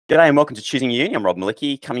G'day and welcome to Choosing Uni. I'm Rob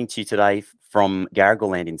Malicki, coming to you today from Garigal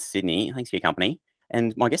Land in Sydney. Thanks for your company.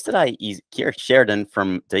 And my guest today is Ciara Sheridan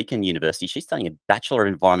from Deakin University. She's studying a Bachelor of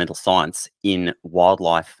Environmental Science in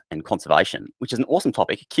Wildlife and Conservation, which is an awesome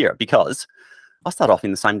topic, Ciara, because I started off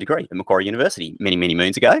in the same degree at Macquarie University many, many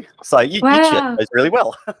moons ago. So you chat those really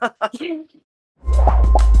well. How good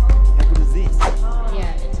is this?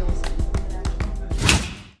 Yeah, it's awesome.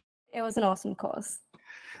 It was an awesome course.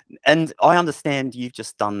 And I understand you've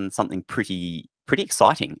just done something pretty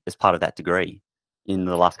exciting as part of that degree in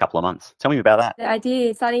the last couple of months. Tell me about that. I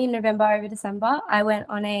did. Starting in November over December, I went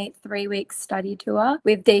on a 3-week study tour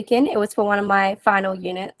with Deakin. It was for one of my final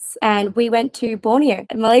units. And we went to Borneo,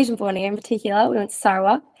 Malaysian Borneo in particular. We went to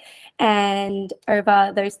Sarawak. And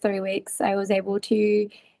over those 3 weeks, I was able to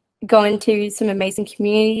go into some amazing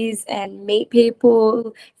communities and meet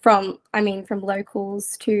people from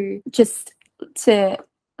locals to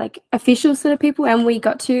like official sort of people, and we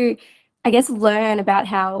got to, I guess, learn about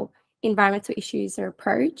how environmental issues are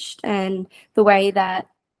approached and the way that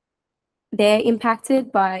they're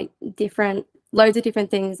impacted by loads of different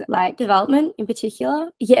things, like development in particular.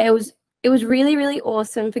 Yeah, it was really, really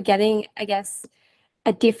awesome for getting, I guess,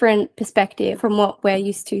 a different perspective from what we're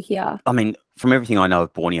used to here. I mean, from everything I know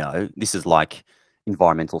of Borneo, this is like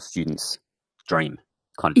environmental students' dream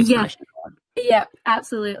kind of destination. Yeah,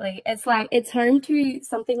 absolutely. It's home to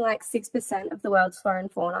something like 6% of the world's flora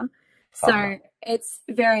and fauna. So it's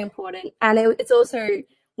very important. And it's also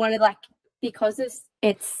one of because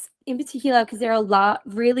it's in particular because they're a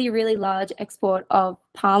really, really large export of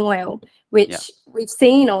palm oil, which we've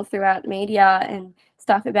seen all throughout media and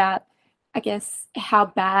stuff about, I guess, how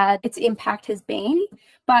bad its impact has been.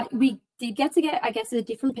 But we did get, I guess, a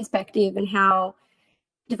different perspective and how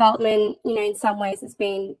development, in some ways it's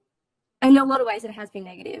been, in a lot of ways it has been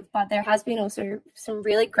negative, but there has been also some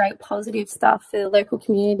really great positive stuff for the local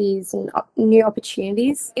communities and new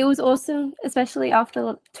opportunities. It was awesome, especially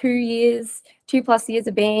after 2+ years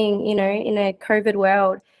of being, in a COVID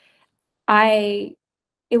world.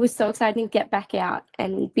 It was so exciting to get back out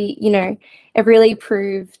and be, it really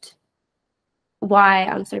proved why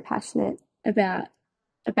I'm so passionate about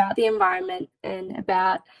the environment and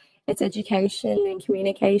about its education and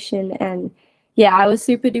communication. And yeah, I was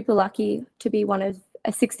super duper lucky to be one of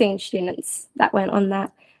 16 students that went on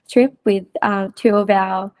that trip with 2 of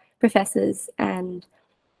our professors, and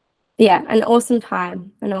yeah, an awesome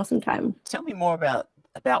time. Tell me more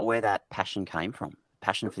about where that passion came from,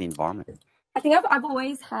 passion for the environment. I think I've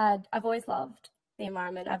always loved the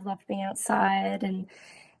environment. I've loved being outside, and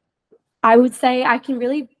I would say I can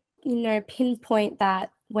really, pinpoint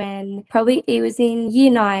that when probably it was in year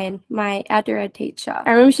 9, my outdoor ed teacher,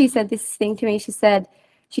 I remember she said this thing to me. She said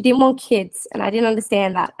she didn't want kids, and I didn't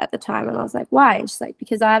understand that at the time. And I was like, why? And she's like,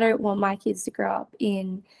 because I don't want my kids to grow up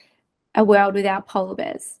in a world without polar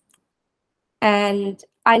bears. And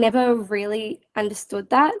I never really understood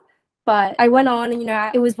that, but I went on, and,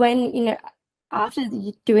 it was when, after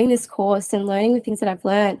doing this course and learning the things that I've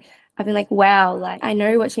learned, I've been like, wow, I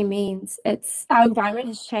know what she means. It's our environment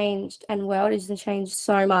has changed and world has changed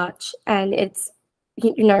so much, and it's,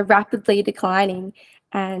 rapidly declining.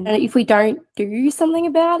 And if we don't do something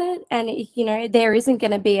about it, and, there isn't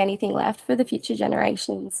going to be anything left for the future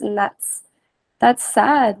generations. And that's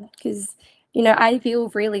sad because, I feel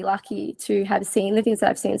really lucky to have seen the things that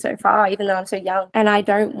I've seen so far, even though I'm so young. And I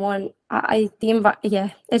don't want,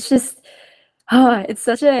 it's just, it's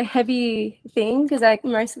such a heavy thing because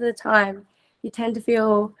most of the time you tend to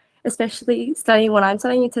feel, especially studying what I'm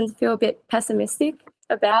studying, you tend to feel a bit pessimistic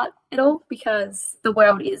about it all because the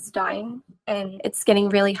world is dying and it's getting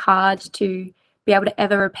really hard to be able to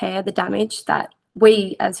ever repair the damage that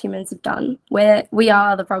we as humans have done, where we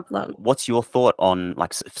are the problem. What's your thought on,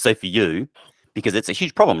 so for you, because it's a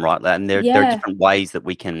huge problem, right? And there are different ways that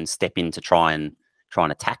we can step in to try and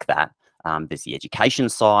attack that. There's the education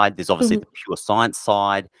side, there's obviously the pure science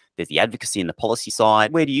side, there's the advocacy and the policy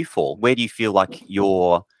side. Where do you fall? Where do you feel like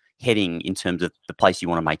you're heading in terms of the place you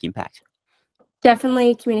want to make impact?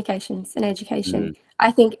 Definitely communications and education.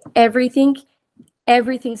 I think everything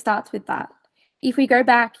starts with that. If we go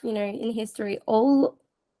back, in history, all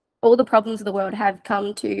the problems of the world have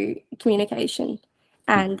come to communication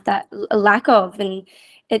and that lack of, and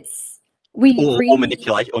it's or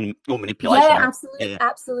manipulation. Yeah,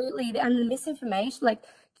 absolutely. And the misinformation,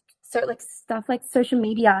 stuff like social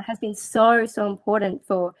media has been so important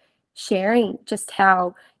for sharing just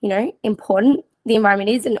how, important the environment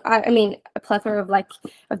is. And I mean, a plethora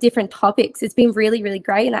of different topics. It's been really, really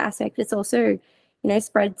great in that aspect. It's also,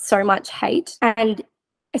 spread so much hate. And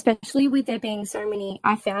especially with there being so many,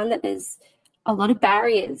 I found that there's a lot of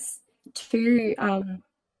barriers to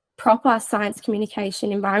proper science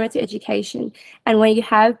communication, environmental education, and when you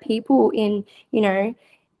have people in,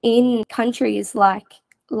 in countries like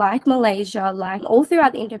Malaysia, like all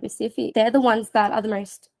throughout the Indo-Pacific, they're the ones that are the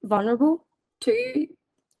most vulnerable to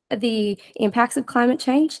the impacts of climate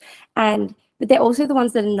change, but they're also the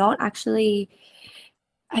ones that are not actually,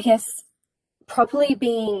 I guess, properly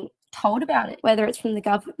being told about it, whether it's from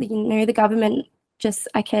the government just,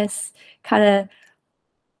 I guess, kind of,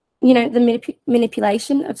 the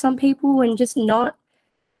manipulation of some people, and just not,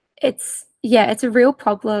 it's a real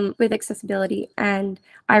problem with accessibility, and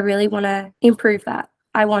I really want to improve that.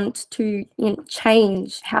 I want to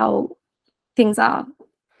change how things are,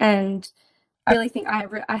 and I really think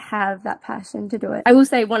I have that passion to do it. I will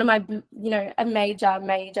say one of my, a major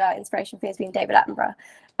inspiration for me has been David Attenborough.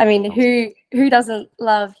 I mean, who doesn't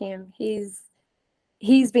love him? He's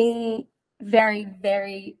been very,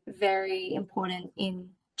 very, very important in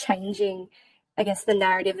changing, I guess, the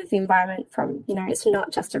narrative of the environment from, it's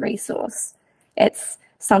not just a resource. It's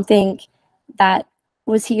something that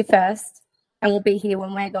was here first and will be here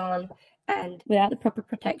when we're gone. And without the proper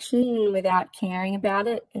protection, without caring about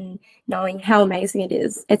it and knowing how amazing it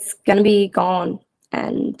is, it's going to be gone.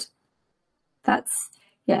 And that's,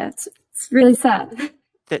 it's really sad.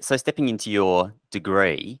 So stepping into your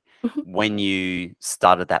degree, when you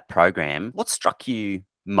started that program, what struck you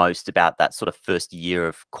most about that sort of first year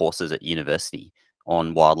of courses at university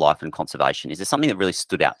on wildlife and conservation? Is there something that really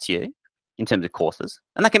stood out to you in terms of courses?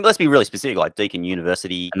 And let's be really specific, like Deakin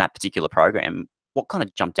University and that particular program. What kind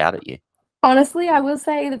of jumped out at you? Honestly, I will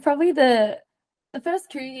say that probably the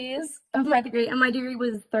first 2 years of my degree, and my degree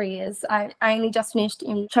was 3 years. I only just finished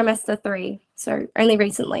in trimester 3, so only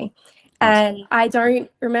recently. And I don't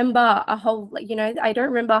remember a whole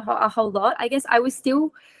lot. I guess I was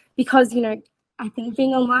still, because, I think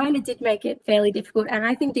being online, it did make it fairly difficult. And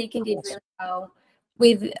I think Deakin did really well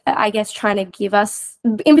with, I guess, trying to give us,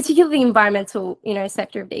 in particular, the environmental,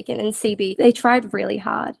 sector of Deakin and CB. They tried really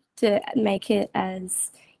hard to make it as,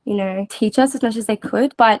 teach us as much as they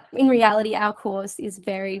could. But in reality, our course is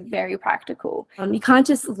very, very practical. You can't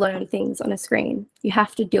just learn things on a screen. You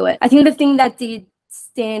have to do it. I think the thing that did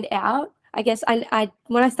stand out, I guess, I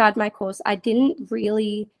when I started my course, I didn't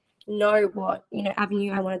really know what,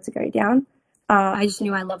 avenue I wanted to go down. I just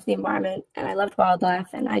knew I loved the environment and I loved wildlife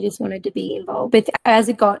and I just wanted to be involved. But as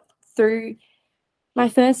it got through my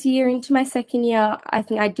first year into my second year, I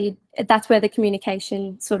think that's where the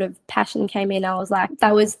communication sort of passion came in. I was like,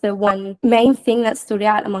 that was the one main thing that stood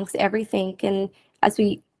out amongst everything. And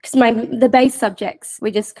because the base subjects, we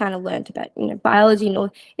just kind of learned about, biology, and all.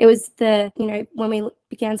 It was when we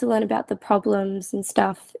began to learn about the problems and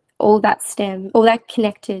stuff, all that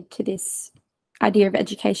connected to this idea of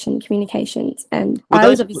education, communications. And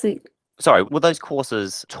were those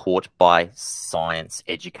courses taught by science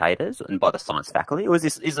educators and by the science faculty, or is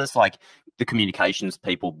this like the communications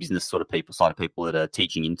people, business sort of people, side of people that are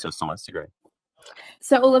teaching into a science degree?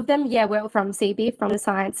 So all of them, were from CB, from the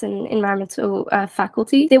science and environmental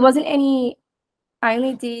faculty. There wasn't any. I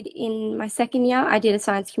only did, in my second year, I did a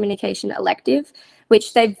science communication elective,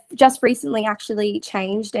 which they've just recently actually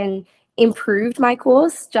changed and improved my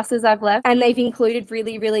course just as I've left. And they've included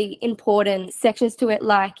really, really important sections to it,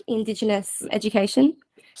 like Indigenous education,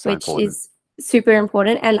 which is super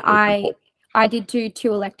important. And I did do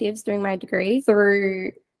 2 electives during my degree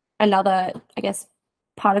through another, I guess,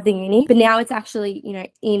 part of the uni. But now it's actually,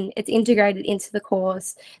 it's integrated into the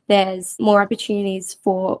course. There's more opportunities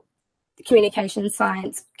for communication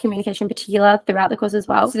science, communication in particular, throughout the course as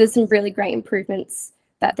well. So there's some really great improvements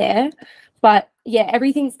there. But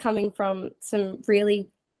everything's coming from some really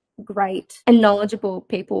great and knowledgeable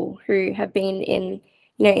people who have been in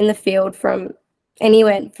the field from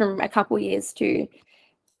anywhere from a couple years to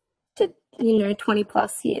 20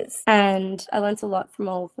 plus years, and I learned a lot from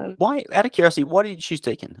all of them. Why, out of curiosity, why did you choose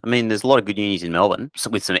Deakin? I mean, there's a lot of good unis in Melbourne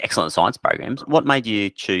with some excellent science programs. What made you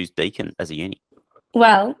choose Deakin as a uni?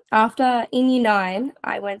 Well, in year 9,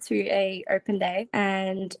 I went to a open day,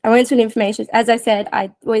 and I went to an information. As I said, I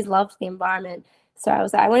always loved the environment. So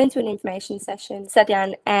I went into an information session, sat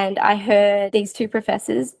down, and I heard these 2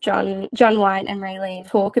 professors, John White and Raylene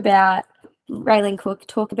Cook,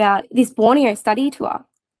 talk about this Borneo study tour.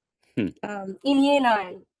 In year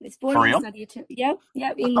 9, this Borneo study tour. Yep.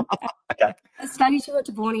 Okay. A study tour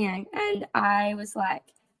to Borneo, and I was like,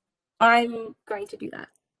 I'm going to do that.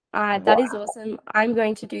 That is awesome. I'm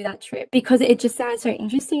going to do that trip, because it just sounded so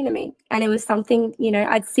interesting to me. And it was something,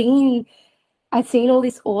 I'd seen all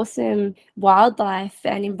this awesome wildlife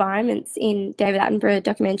and environments in David Attenborough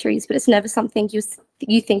documentaries, but it's never something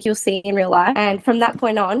you think you'll see in real life. And from that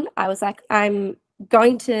point on, I was like, I'm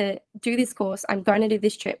going to do this course, I'm going to do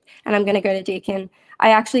this trip, and I'm going to go to Deakin,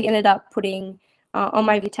 I actually ended up putting on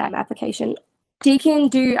my VTAM application. Deakin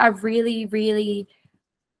do a really, really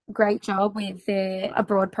great job with their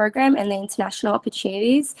abroad program and their international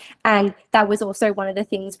opportunities, and that was also one of the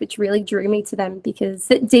things which really drew me to them, because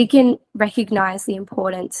Deakin recognise the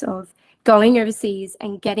importance of going overseas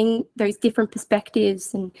and getting those different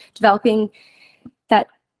perspectives and developing that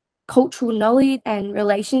cultural knowledge and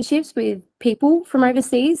relationships with people from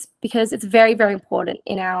overseas, because it's very, very important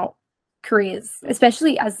in our careers,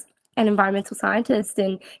 especially as an environmental scientist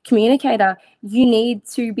and communicator. You need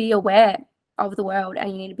to be aware of the world,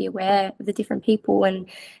 and you need to be aware of the different people and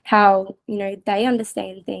how, you know, they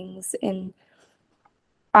understand things. And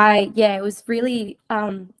it was really,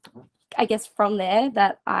 I guess from there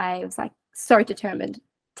that I was like so determined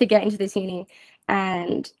to get into this uni,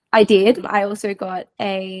 and I did. I also got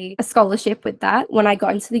a scholarship with that when I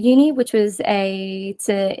got into the uni, which was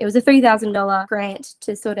it was a $3,000 grant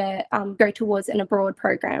to sort of go towards an abroad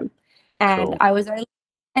program, and Cool. I was only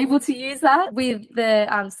able to use that with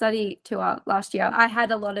the study tour last year. I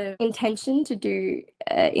had a lot of intention to do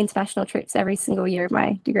international trips every single year of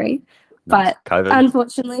my degree, Nice. but COVID.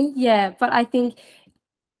 unfortunately, but I think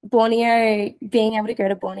Borneo, being able to go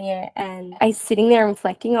to Borneo, and I sitting there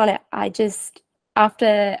reflecting on it, I just,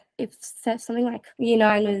 after, if something like year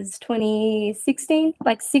 9 was 2016,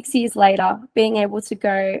 like 6 years later, being able to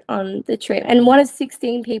go on the trip, and one of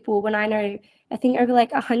 16 people, when I know, I think over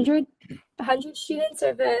like 100 students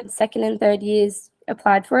over second and third years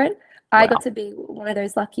applied for it. I got to be one of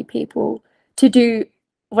those lucky people to do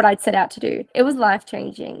what I'd set out to do. It was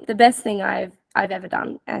life-changing, the best thing I've ever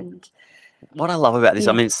done. And what I love about this,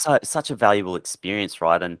 I yeah. mean, it's such a valuable experience,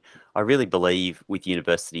 right? And I really believe with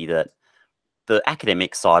university that the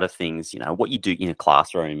academic side of things, you know, what you do in a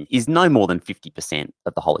classroom is no more than 50%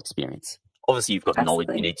 of the whole experience. Obviously, you've got knowledge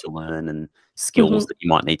you need to learn and skills that you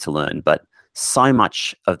might need to learn, but so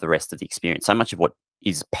much of the rest of the experience, so much of what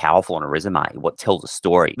is powerful on a resume, what tells a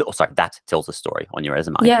story, or sorry, that tells a story on your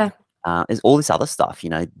resume, is all this other stuff, you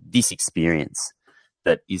know, this experience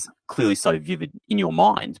that is clearly so vivid in your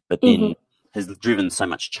mind, but then has driven so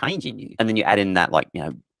much change in you. And then you add in that, like, you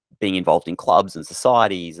know, being involved in clubs and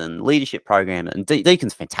societies and leadership programs, and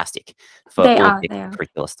Deakin's fantastic for all the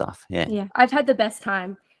extracurricular stuff. Yeah, I've had the best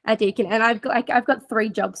time at Deakin, and I've got 3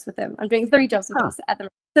 jobs with them. I'm doing 3 jobs with them at the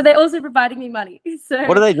moment. So they're also providing me money. So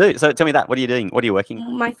what do they do? So tell me that. What are you doing? What are you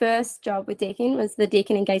working? My first job with Deakin was the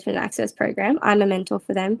Deakin Engagement and Access Program. I'm a mentor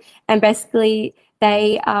for them, and basically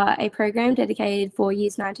they are a program dedicated for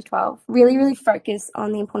years 9 to 12. Really, really focus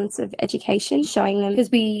on the importance of education, showing them, because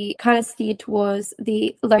we kind of steered towards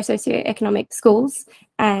the low socioeconomic schools,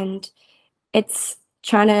 and it's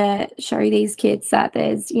trying to show these kids that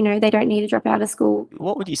there's, you know, they don't need to drop out of school.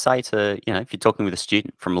 What would you say to, you know, if you're talking with a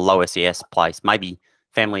student from a low SES place, maybe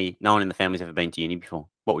family, no one in the family's ever been to uni before,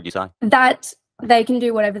 what would you say? That they can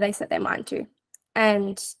do whatever they set their mind to.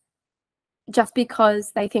 And just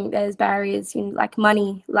because they think there's barriers in like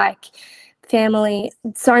money, like family,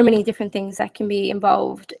 so many different things that can be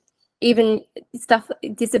involved, even stuff,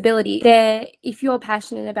 disability, if you're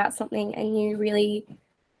passionate about something and you really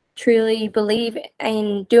truly believe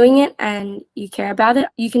in doing it and you care about it,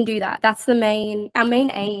 you can do that. That's our main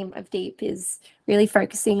aim of Deep, is really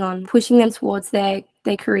focusing on pushing them towards their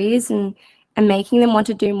careers and making them want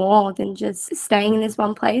to do more than just staying in this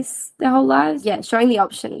one place their whole lives. Yeah, showing the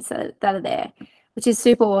options that are there, which is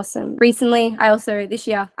super awesome. Recently, this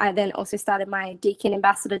year, I then also started my Deakin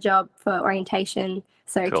ambassador job for orientation,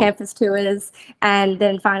 so campus tours. And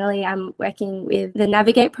then finally, I'm working with the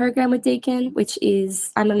Navigate program with Deakin, which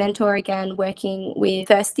is, I'm a mentor again, working with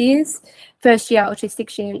first year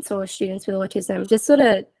autistic students or students with autism, just sort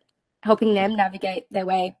of helping them navigate their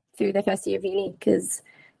way through their first year of uni, because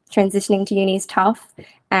transitioning to uni is tough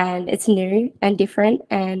and it's new and different.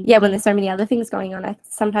 And yeah, when there's so many other things going on,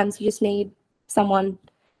 sometimes you just need someone.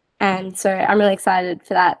 And so I'm really excited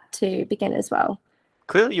for that to begin as well.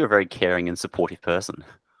 Clearly you're a very caring and supportive person.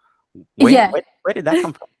 Where did that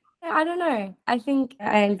come from? I don't know. I think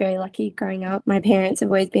I am very lucky growing up. My parents have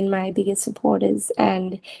always been my biggest supporters,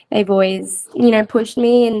 and they've always, you know, pushed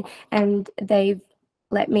me, and they've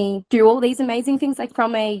let me do all these amazing things. Like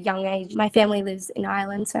from a young age, my family lives in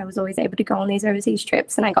Ireland, so I was always able to go on these overseas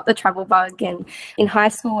trips, and I got the travel bug. And in high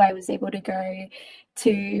school, I was able to go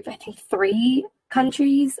to, I think, 3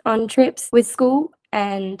 countries on trips with school,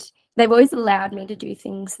 and they've always allowed me to do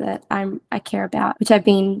things that I care about, which I've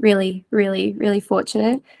been really, really, really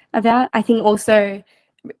fortunate about. I think also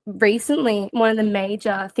recently, one of the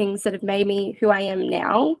major things that have made me who I am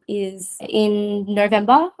now is in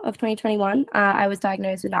November of 2021, I was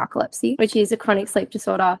diagnosed with narcolepsy, which is a chronic sleep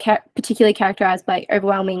disorder, particularly characterized by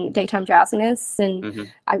overwhelming daytime drowsiness.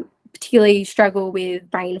 And I particularly struggle with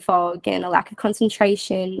brain fog and a lack of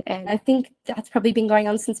concentration. And I think that's probably been going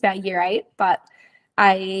on since about year 8, but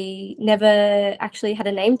I never actually had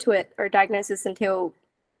a name to it or a diagnosis until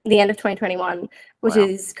the end of 2021, which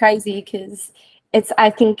is crazy because I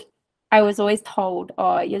think I was always told,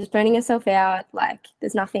 oh, you're just burning yourself out, like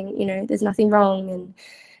there's nothing, there's nothing wrong.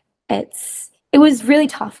 And it was really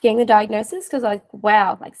tough getting the diagnosis because like,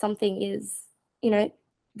 wow, like something is,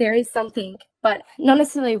 there is something, but not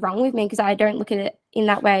necessarily wrong with me because I don't look at it in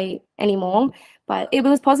that way anymore. But it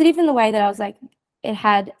was positive in the way that I was like, it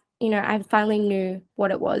had, I finally knew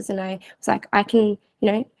what it was. And I was like, I can,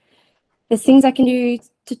 there's things I can do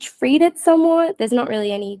to treat it somewhat. There's not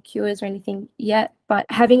really any cures or anything yet, but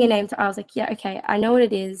having a name, I was like, yeah, okay, I know what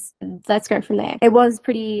it is. Let's go from there. It was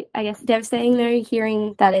pretty, I guess, devastating though,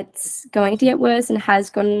 hearing that it's going to get worse and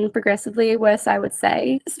has gotten progressively worse, I would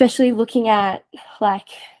say, especially looking at like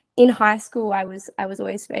in high school, I was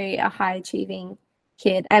always a high achieving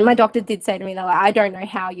kid. And my doctor did say to me that like, I don't know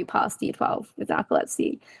how you passed year 12 with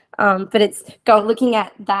narcolepsy. But it's looking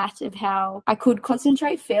at that of how I could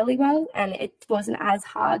concentrate fairly well and it wasn't as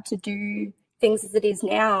hard to do things as it is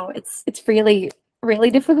now. It's really,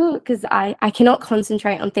 really difficult because I cannot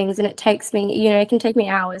concentrate on things and it takes me, it can take me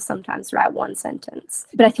hours sometimes to write one sentence.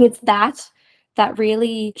 But I think it's that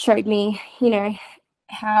really showed me,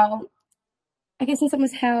 how, I guess in some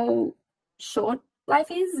ways, how short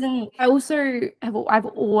life is. And I also I've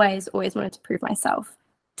always wanted to prove myself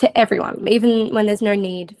to everyone, even when there's no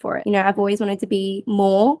need for it. I've always wanted to be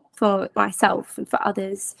more for myself and for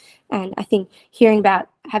others. And I think hearing about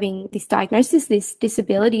having this diagnosis, this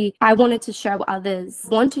disability, I want to show others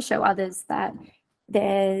that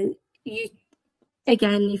again,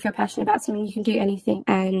 if you're passionate about something, you can do anything.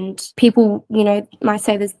 And people, might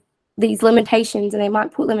say there's these limitations and they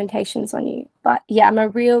might put limitations on you. But yeah, I'm a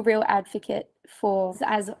real advocate for,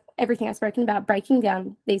 as everything I've spoken about, breaking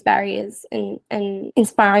down these barriers and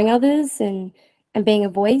inspiring others and being a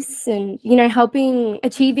voice and, helping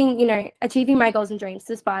achieving my goals and dreams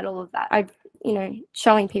despite all of that.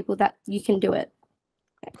 Showing people that you can do it,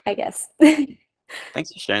 I guess.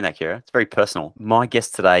 Thanks for sharing that, Ciara. It's very personal. My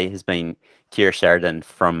guest today has been Ciara Sheridan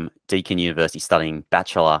from Deakin University studying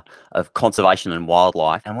Bachelor of Conservation and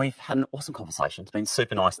Wildlife. And we've had an awesome conversation. It's been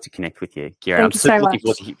super nice to connect with you, Ciara. I'm super looking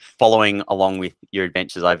forward to following along with your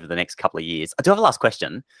adventures over the next couple of years. I do have a last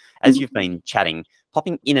question. As you've been chatting,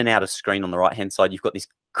 popping in and out of screen on the right-hand side, you've got this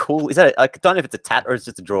cool, I don't know if it's a tat or it's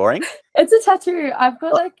just a drawing. It's a tattoo. I've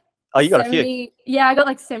got like, oh, you got 70, a few? Yeah, I got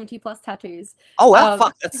like 70 plus tattoos. Oh, wow.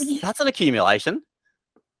 Fuck, that's an accumulation.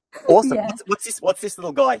 Awesome. Yeah. What's this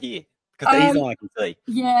little guy here? Because he's the one I can see.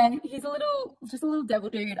 Yeah, he's just a little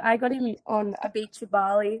devil dude. I got him on a beach in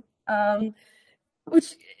Bali,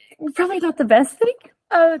 which probably not the best thing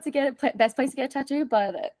best place to get a tattoo,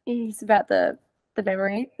 but it's about the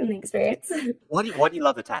memory and the experience. Why do you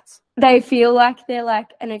love the tats? They feel like they're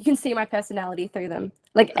like, and you can see my personality through them.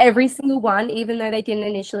 Like every single one, even though they didn't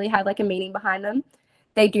initially have like a meaning behind them,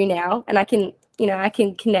 they do now, and I can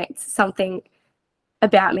connect something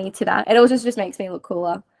about me to that. It all just makes me look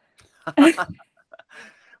cooler.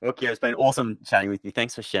 Well, Ciara, it's been awesome chatting with you.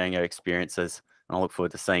 Thanks for sharing your experiences. And I look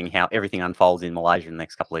forward to seeing how everything unfolds in Malaysia in the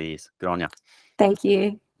next couple of years. Good on you. Thank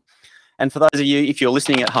you. And for those of you, if you're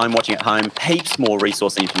listening at home, watching at home, heaps more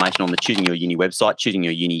resource and information on the Choosing Your Uni website,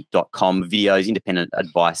 choosingyouruni.com, videos, independent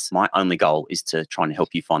advice. My only goal is to try and help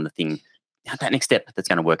you find the thing, that next step that's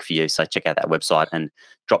going to work for you. So check out that website and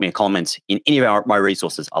drop me a comment in any of my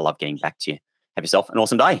resources. I love getting back to you. Have yourself an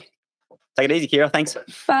awesome day. Take it easy, Ciara. Thanks.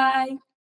 Bye.